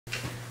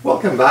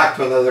Welcome back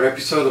to another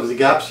episode of the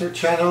Gapster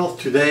channel.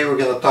 Today we're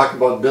going to talk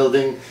about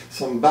building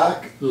some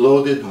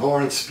back-loaded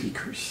horn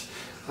speakers.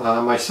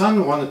 My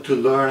son wanted to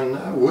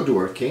learn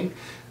woodworking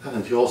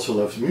and he also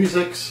loves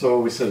music, so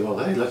we said, well,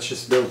 hey, let's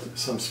just build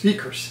some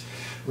speakers.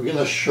 We're going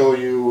to show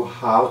you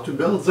how to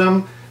build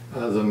them,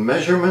 the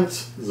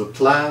measurements, the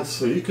plans,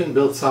 so you can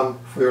build some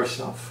for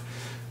yourself.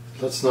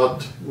 Let's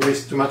not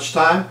waste too much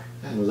time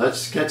and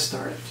let's get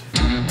started.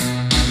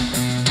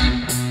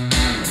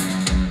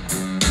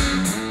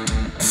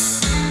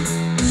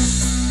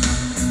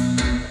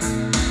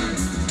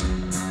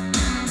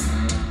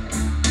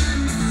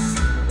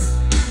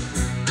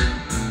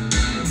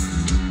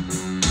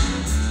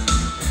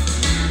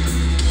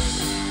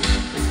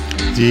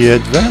 The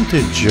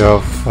advantage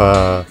of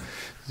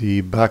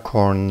the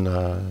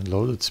backhorn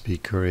loaded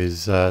speaker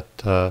is that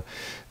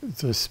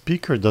the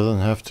speaker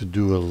doesn't have to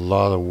do a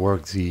lot of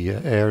work. The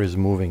air is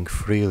moving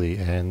freely,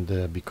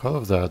 and because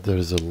of that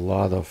there's a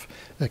lot of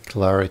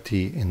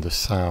clarity in the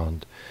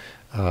sound.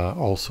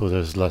 Also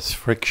there's less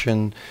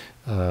friction.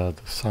 The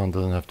sound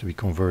doesn't have to be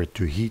converted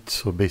to heat,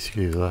 so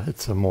basically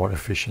it's a more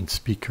efficient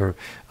speaker,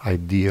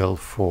 ideal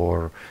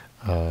for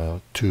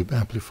tube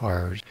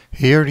amplifiers.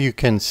 Here you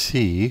can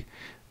see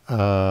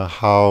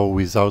how,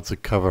 without the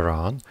cover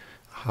on,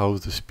 how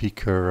the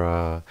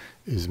speaker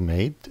is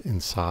made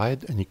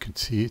inside, and you can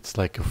see it's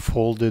like a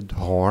folded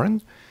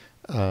horn,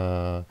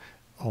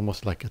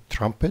 almost like a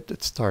trumpet.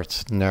 It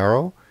starts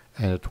narrow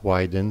and it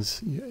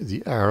widens.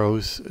 The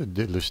arrows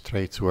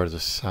illustrates where the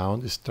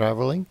sound is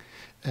traveling,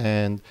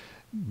 and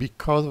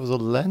because of the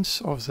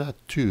length of that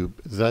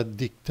tube, that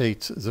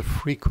dictates the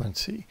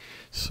frequency.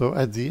 So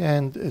at the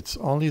end it's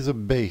only the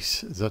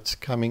bass that's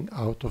coming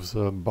out of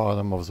the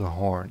bottom of the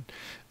horn.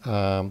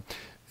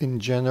 In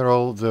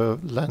general, the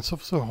length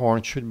of the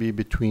horn should be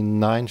between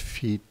 9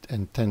 feet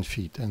and 10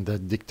 feet, and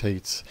that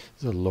dictates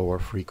the lower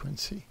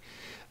frequency.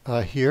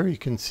 Here you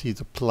can see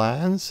the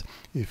plans.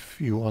 If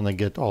you want to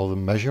get all the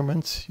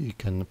measurements, you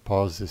can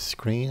pause the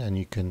screen and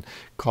you can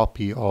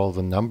copy all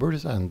the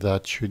numbers, and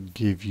that should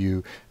give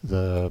you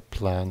the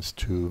plans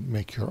to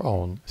make your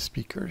own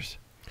speakers.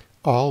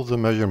 All the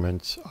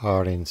measurements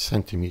are in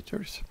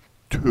centimeters.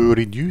 To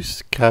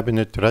reduce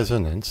cabinet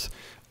resonance,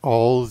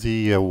 all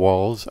the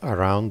walls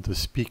around the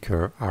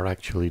speaker are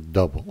actually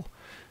double.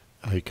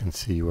 You can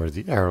see where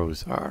the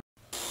arrows are.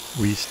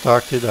 We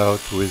started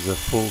out with a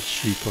full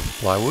sheet of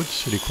plywood,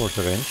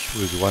 3/4 inch,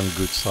 with one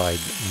good side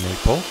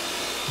maple.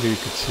 Here you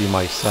could see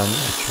my son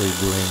actually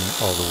doing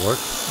all the work.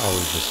 I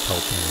was just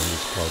helping in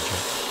this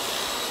project.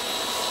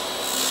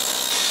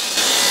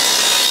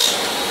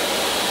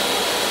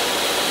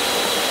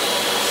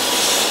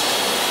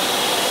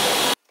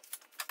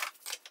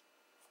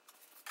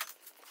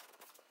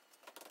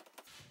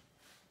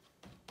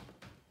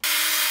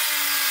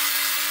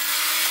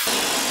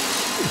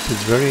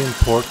 It's very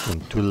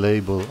important to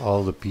label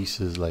all the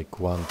pieces like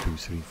 1, 2,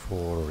 3,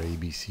 4 or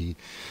ABC.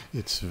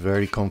 It's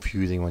very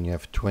confusing when you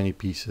have 20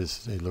 pieces.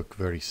 They look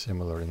very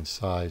similar in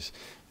size,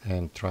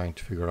 and trying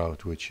to figure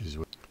out which is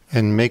which.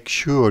 And make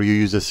sure you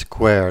use a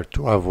square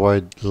to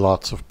avoid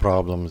lots of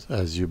problems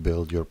as you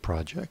build your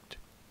project.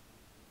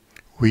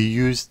 We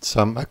used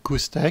some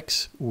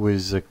acoustics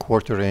with a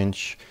 1/4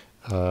 inch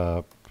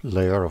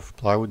layer of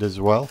plywood as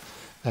well,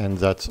 and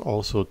that's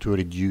also to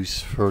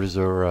reduce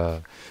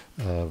further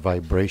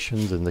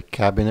vibrations in the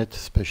cabinet,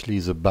 especially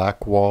the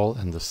back wall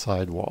and the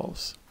side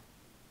walls.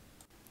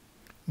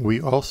 We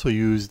also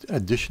used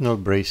additional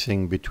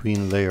bracing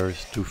between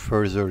layers to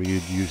further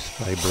reduce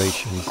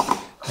vibrations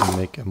and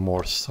make a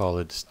more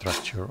solid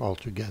structure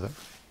altogether.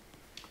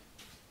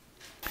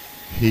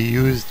 He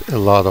used a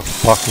lot of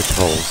pocket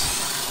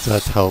holes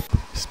that help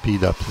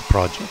speed up the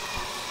project.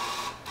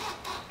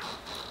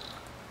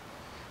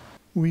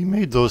 We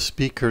made those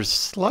speakers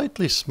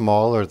slightly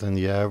smaller than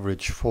the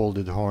average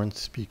folded horn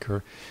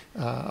speaker.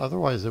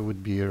 Otherwise it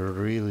would be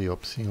really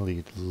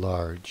obscenely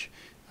large.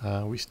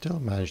 We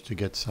still managed to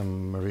get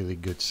some really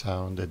good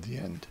sound at the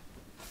end.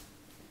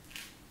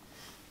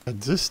 At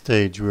this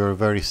stage we were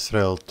very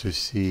thrilled to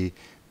see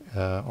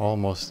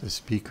almost a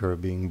speaker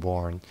being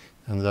born,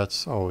 and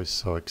that's always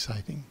so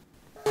exciting.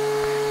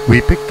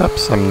 We picked up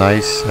some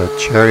nice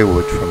cherry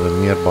wood from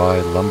the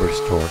nearby lumber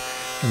store,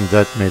 and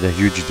that made a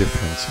huge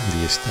difference in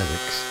the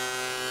aesthetics.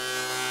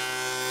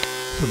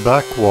 The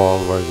back wall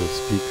where the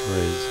speaker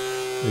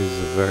is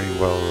very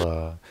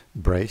well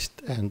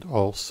braced, and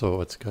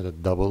also it's got a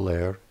double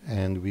layer,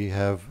 and we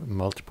have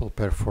multiple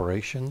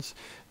perforations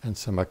and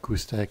some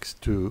acoustics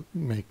to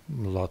make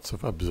lots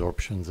of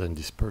absorptions and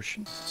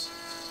dispersion.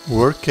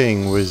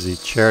 Working with the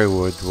cherry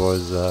wood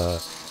was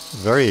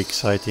very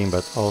exciting,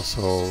 but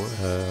also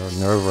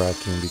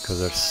nerve-wracking,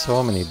 because there's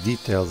so many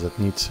details that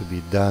needs to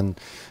be done,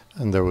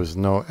 and there was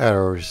no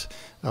errors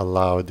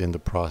allowed in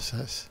the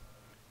process.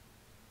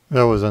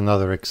 That was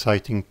another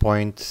exciting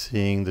point,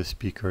 seeing the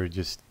speaker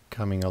just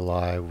coming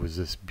alive with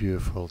this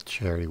beautiful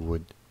cherry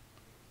wood.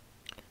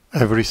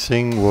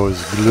 Everything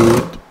was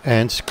glued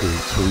and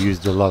screwed, so we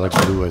used a lot of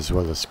glue as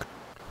well as screw.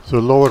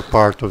 The lower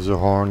part of the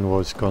horn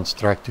was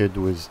constructed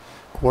with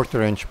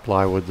 1/4 inch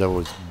plywood that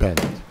was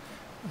bent.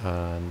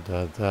 and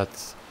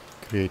that's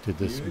created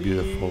this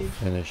beautiful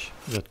finish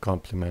that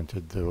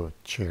complemented the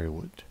cherry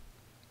wood.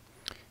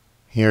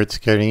 Here it's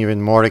getting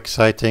even more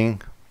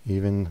exciting,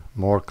 even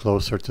more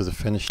closer to the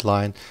finish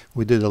line.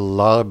 We did a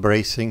lot of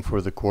bracing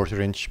for the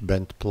 1/4-inch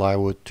bent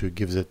plywood to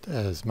give it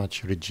as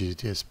much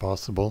rigidity as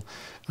possible,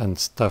 and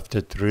stuffed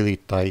it really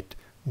tight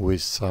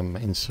with some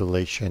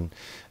insulation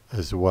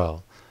as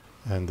well,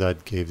 and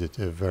that gave it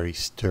a very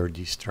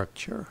sturdy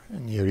structure.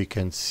 And here you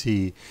can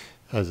see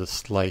as a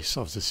slice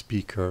of the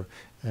speaker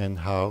and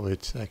how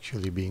it's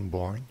actually being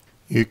born.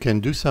 You can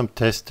do some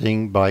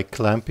testing by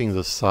clamping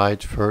the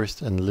side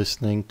first and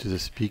listening to the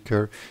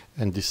speaker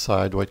and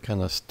decide what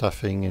kind of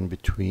stuffing in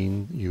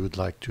between you would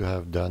like to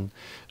have done,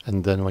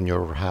 and then when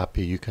you're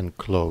happy you can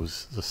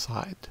close the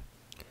side.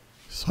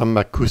 Some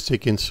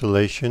acoustic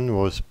insulation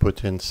was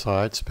put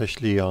inside,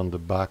 especially on the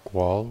back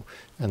wall,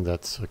 and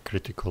that's a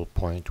critical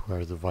point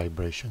where the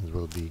vibrations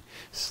will be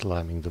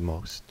slamming the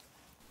most.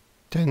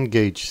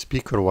 10-gauge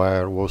speaker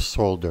wire was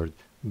soldered,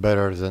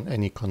 better than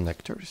any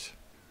connectors.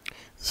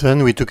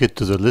 Then we took it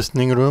to the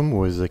listening room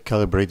with a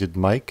calibrated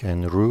mic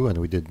and roux, and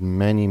we did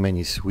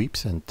many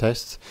sweeps and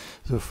tests.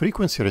 The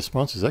frequency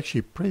response is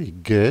actually pretty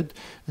good.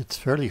 It's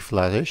fairly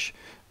flattish,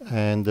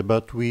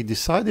 but we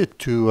decided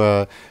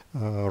to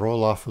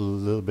roll off a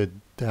little bit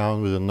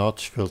down with a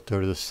notch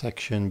filter the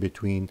section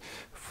between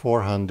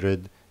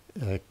 400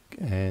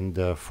 and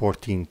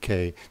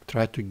 14K.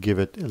 Try to give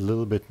it a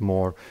little bit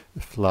more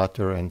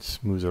flatter and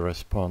smoother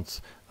response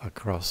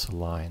across the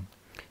line.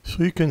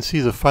 So you can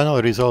see the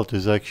final result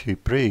is actually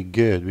pretty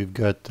good. We've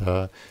got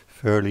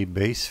fairly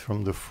bass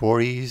from the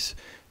 40s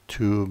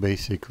to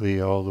basically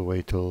all the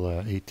way till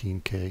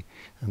 18K,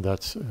 and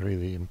that's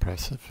really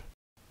impressive.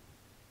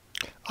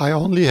 I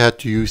only had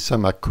to use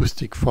some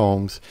acoustic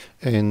foams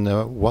in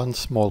one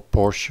small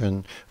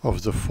portion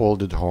of the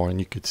folded horn.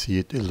 You could see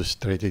it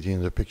illustrated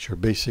in the picture,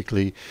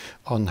 basically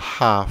on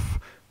half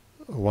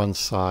one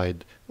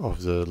side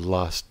of the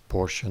last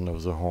portion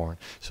of the horn.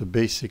 So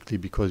basically,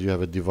 because you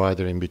have a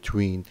divider in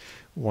between,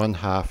 one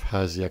half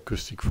has the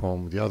acoustic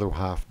foam, the other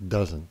half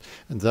doesn't,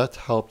 and that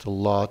helped a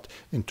lot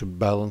into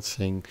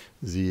balancing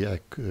the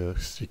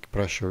acoustic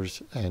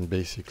pressures and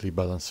basically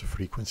balance the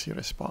frequency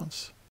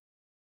response.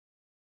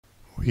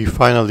 We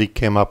finally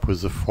came up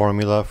with the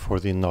formula for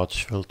the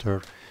notch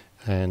filter,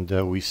 and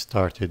we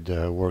started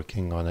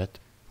working on it.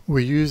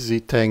 We use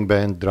the Tang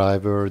band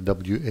driver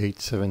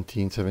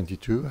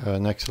W81772,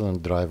 an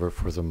excellent driver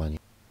for the money.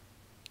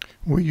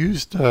 We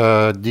used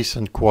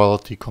decent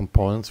quality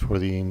components for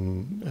the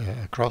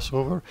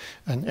crossover,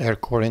 an air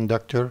core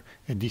inductor,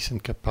 a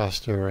decent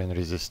capacitor and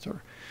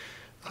resistor.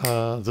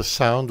 The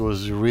sound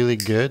was really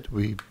good.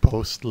 We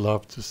both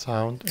loved the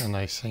sound, and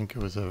I think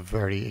it was a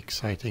very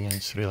exciting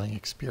and thrilling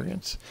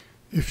experience.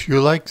 If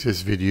you liked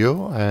this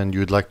video and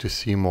you'd like to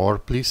see more,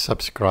 please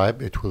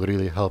subscribe. It will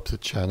really help the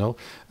channel.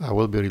 I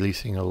will be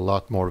releasing a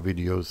lot more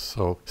videos,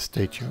 so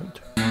stay tuned.